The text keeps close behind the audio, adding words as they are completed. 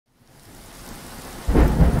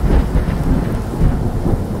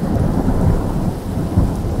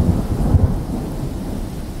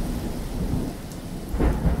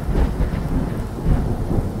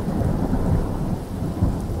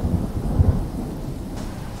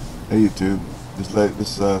Hey YouTube, this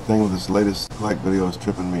thing with this latest Kleck video is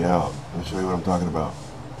tripping me out. Let me show you what I'm talking about.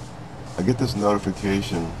 I get this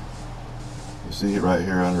notification. You see it right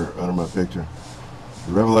here under my picture.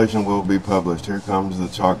 The revelation will be published. Here comes the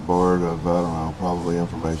chalkboard of, I don't know, probably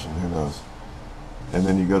information. Who knows? And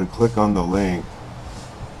then you go to click on the link.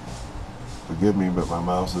 Forgive me, but my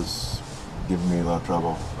mouse is giving me a lot of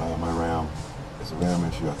trouble. My RAM. It's a RAM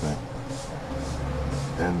issue, I think.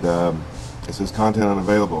 And it says content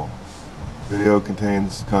unavailable. Video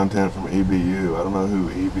contains content from EBU. I don't know who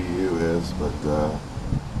EBU is, but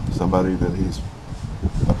somebody that he's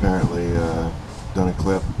apparently done a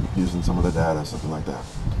clip using some of the data, something like that.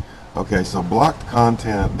 Okay, so blocked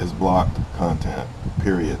content is blocked content,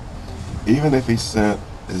 period. Even if he sent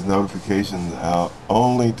his notifications out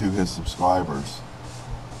only to his subscribers,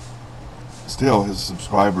 still his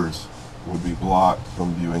subscribers would be blocked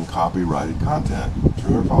from viewing copyrighted content.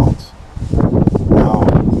 True or false? Now,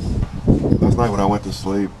 last night when I went to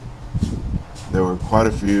sleep, there were quite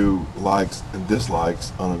a few likes and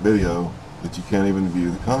dislikes on a video that you can't even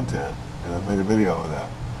view the content. And I made a video of that,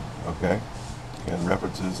 okay? And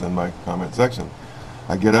references in my comment section.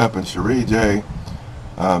 I get up and Cherie J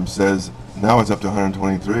says, now it's up to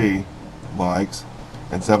 123 likes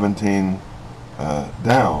and 17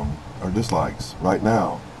 down, or dislikes, right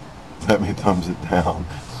now. Let me thumbs it down.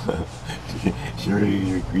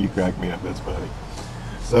 Cherie, you crack me up, that's funny.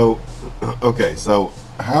 So, okay, so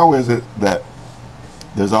how is it that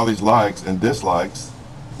there's all these likes and dislikes,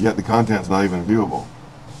 yet the content's not even viewable?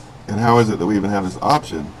 And how is it that we even have this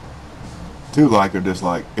option to like or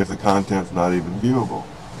dislike if the content's not even viewable?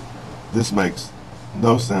 This makes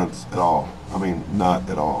no sense at all. I mean, not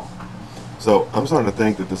at all. So I'm starting to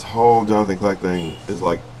think that this whole Jonathan Kleck thing is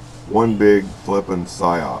like one big flippin'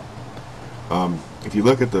 psyop. If you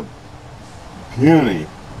look at the puny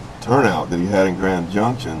turnout that he had in Grand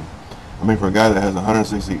Junction, I mean, for a guy that has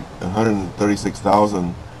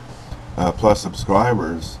 136,000 plus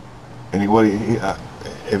subscribers, and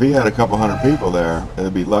if he had a couple hundred people there,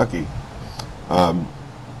 it'd be lucky.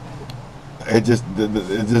 It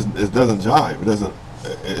doesn't jive.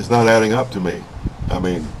 It's not adding up to me. I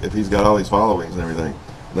mean, if he's got all these followings and everything.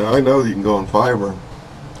 Now I know that you can go on Fiverr,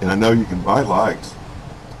 and I know you can buy likes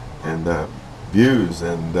and views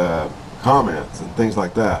and comments and things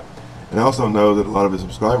like that. And I also know that a lot of his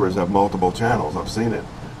subscribers have multiple channels. I've seen it.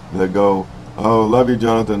 They go, oh, love you,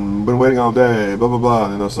 Jonathan, been waiting all day, blah, blah,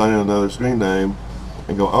 blah. And they'll sign in another screen name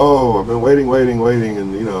and go, oh, I've been waiting.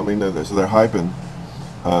 And, you know, I mean, so they're hyping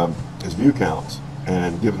his view counts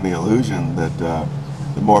and giving the illusion that the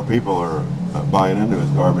more people are buying into his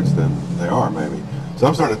garbage than they are, maybe. So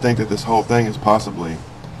I'm starting to think that this whole thing is possibly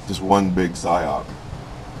just one big psyop.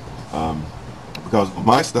 Because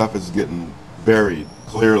my stuff is getting buried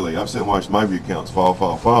clearly. I've sitting and watched my view counts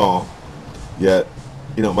fall, yet,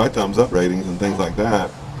 you know, my thumbs up ratings and things like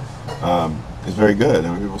that is very good.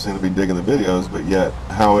 I mean, people seem to be digging the videos, but yet,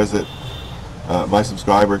 how is it my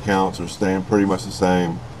subscriber counts are staying pretty much the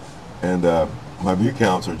same, and my view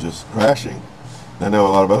counts are just crashing? And I know a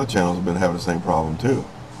lot of other channels have been having the same problem too.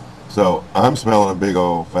 So I'm smelling a big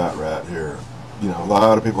old fat rat here. You know, a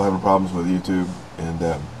lot of people having problems with YouTube and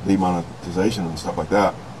demonetization and stuff like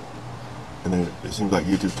that. And it seems like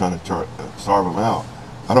YouTube's trying to starve them out.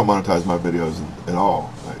 I don't monetize my videos at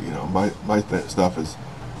all. You know, my stuff is,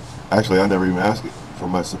 actually I never even asked for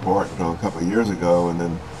much support until a couple of years ago, and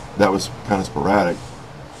then that was kind of sporadic.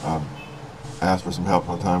 I asked for some help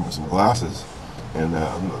one time for some glasses, and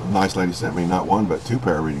a nice lady sent me not one but 2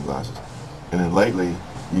 pair of reading glasses. And then lately,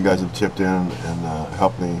 you guys have chipped in and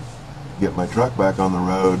helped me get my truck back on the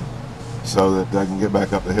road so that I can get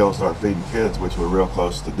back up the hill and start feeding kids, which we're real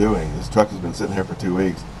close to doing. This truck has been sitting here for 2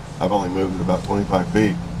 weeks. I've only moved it about 25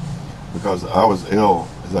 feet because I was ill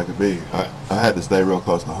as I could be. I had to stay real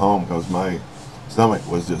close to home because my stomach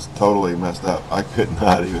was just totally messed up. I could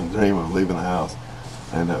not even dream of leaving the house.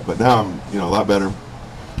 And but now I'm, you know, a lot better.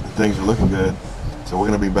 Things are looking good. So we're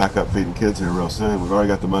going to be back up feeding kids here real soon. We've already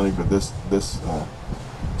got the money for this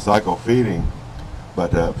cycle feeding,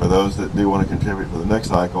 but for those that do want to contribute for the next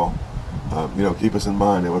cycle, you know, keep us in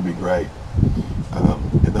mind. It would be great.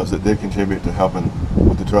 And those that did contribute to helping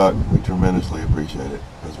with the truck, we tremendously appreciate it,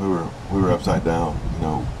 because we were upside down. You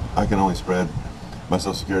know, I can only spread my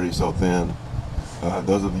Social Security so thin.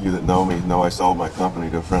 Those of you that know me know I sold my company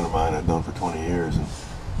to a friend of mine I'd known for 20 years, and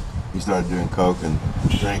he started doing coke and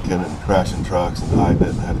drinking and crashing trucks and hiding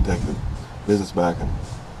it, and I had to take the business back. And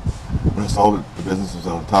when I sold it, the business was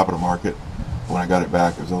on the top of the market. When I got it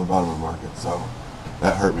back, it was on the bottom of the market. So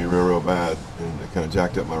that hurt me real bad, and it kind of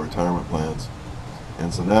jacked up my retirement plans.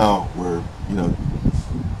 And so now we're, you know,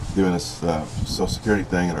 doing this Social Security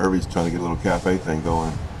thing, and Irby's trying to get a little cafe thing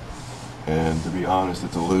going. And to be honest,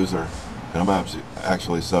 it's a loser. And I'm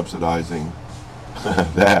actually subsidizing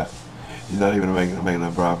that. He's not even making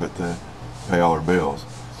enough profit to pay all our bills.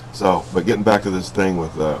 So, but getting back to this thing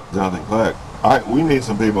with Jonathan Kleck, we need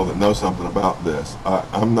some people that know something about this.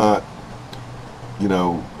 I'm not, you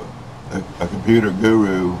know, a computer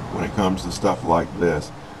guru when it comes to stuff like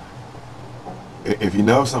this. If you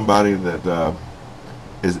know somebody that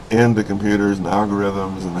is into computers and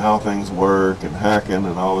algorithms and how things work and hacking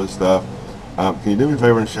and all this stuff, can you do me a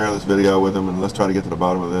favor and share this video with them, and let's try to get to the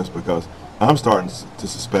bottom of this, because I'm starting to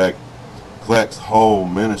suspect Kleck's whole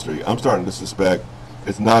ministry. I'm starting to suspect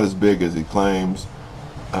it's not as big as he claims.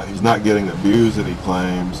 He's not getting the views that he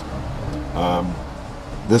claims.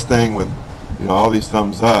 This thing with, you know, all these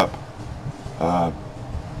thumbs up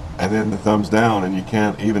and then the thumbs down, and you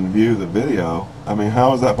can't even view the video. I mean,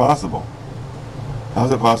 how is that possible? How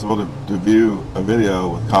is it possible to view a video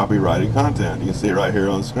with copyrighted content? You can see it right here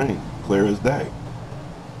on the screen, clear as day.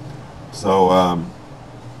 So, and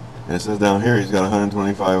it says down here he's got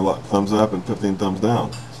 125 thumbs up and 15 thumbs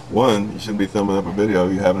down. One, you shouldn't be thumbing up a video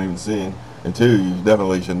you haven't even seen. And two, you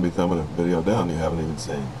definitely shouldn't be thumbing a video down you haven't even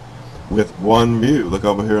seen. With one view, look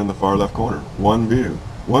over here in the far left corner. One view,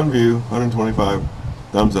 125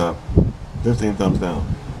 thumbs up, 15 thumbs down.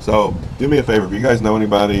 So do me a favor, if you guys know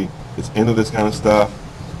anybody that's into this kind of stuff,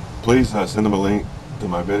 please send them a link to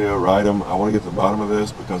my video, write them. I want to get to the bottom of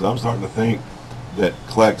this, because I'm starting to think that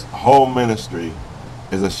Kleck's whole ministry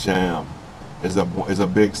is a sham, is a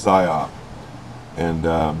big psyop. And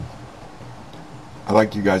I'd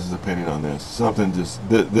like you guys' opinion on this. Something just,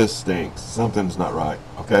 this stinks. Something's not right,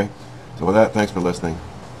 okay? So with that, thanks for listening,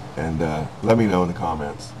 and let me know in the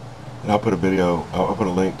comments. And I'll put a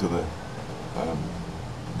link to the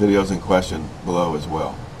videos in question below as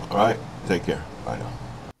well. All right, take care. Bye now.